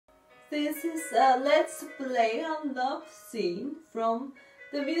This is a Let's Play on Love scene from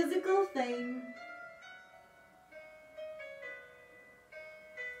the musical Fame.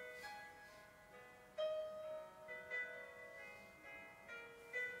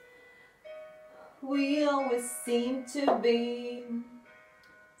 We always seem to be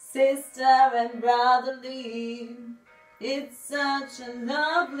sister and brotherly. It's such a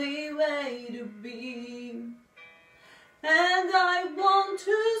lovely way to be. And I want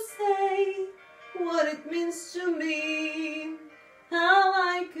to say what it means to me, how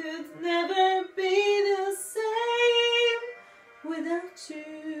I could never be the same without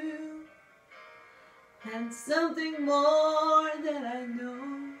you. And something more that I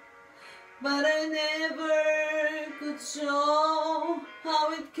know, but I never could show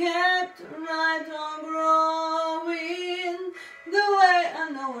how it kept right on growing. The way I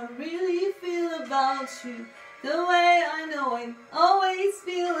know I really feel about you, the way I know I always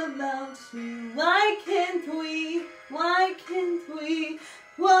feel about you. Why can't we, why can't we,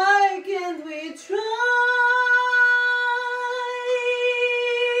 why can't we try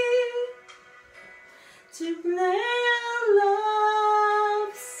to play a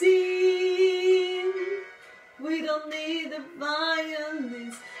love scene? We don't need a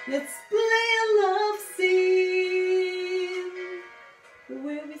violin, let's play a love scene,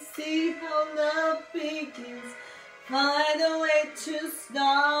 where we see how love begins, find a way to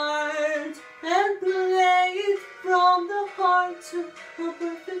start, and play it from the heart to a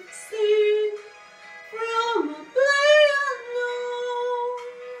perfect scene, from a play unknown.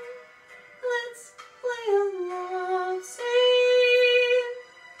 Let's play a love scene,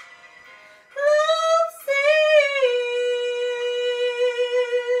 love scene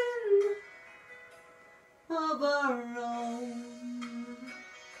of our own.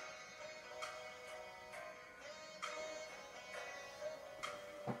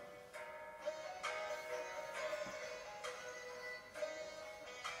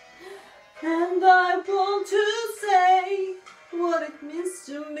 And I want to say what it means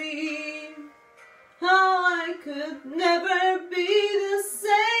to me, how I could never be the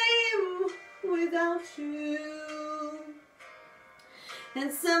same without you.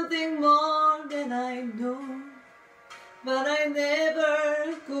 And something more than I know, but I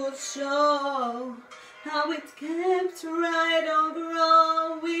never could show how it kept right on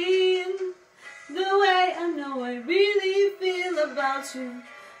growing. The way I know I really feel about you,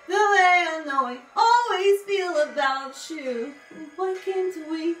 the way I know I always feel about you. Why can't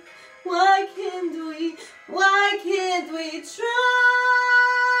we, why can't we, why can't we try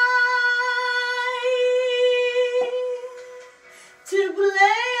to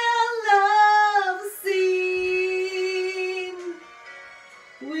play a love scene?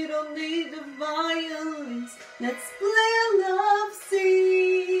 We don't need a violins, let's play a love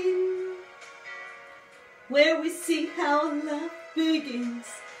scene, where we see how love begins,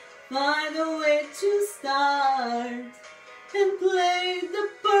 find a way to start, and play the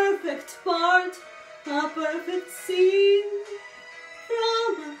perfect part, a perfect scene,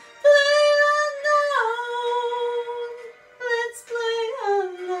 from a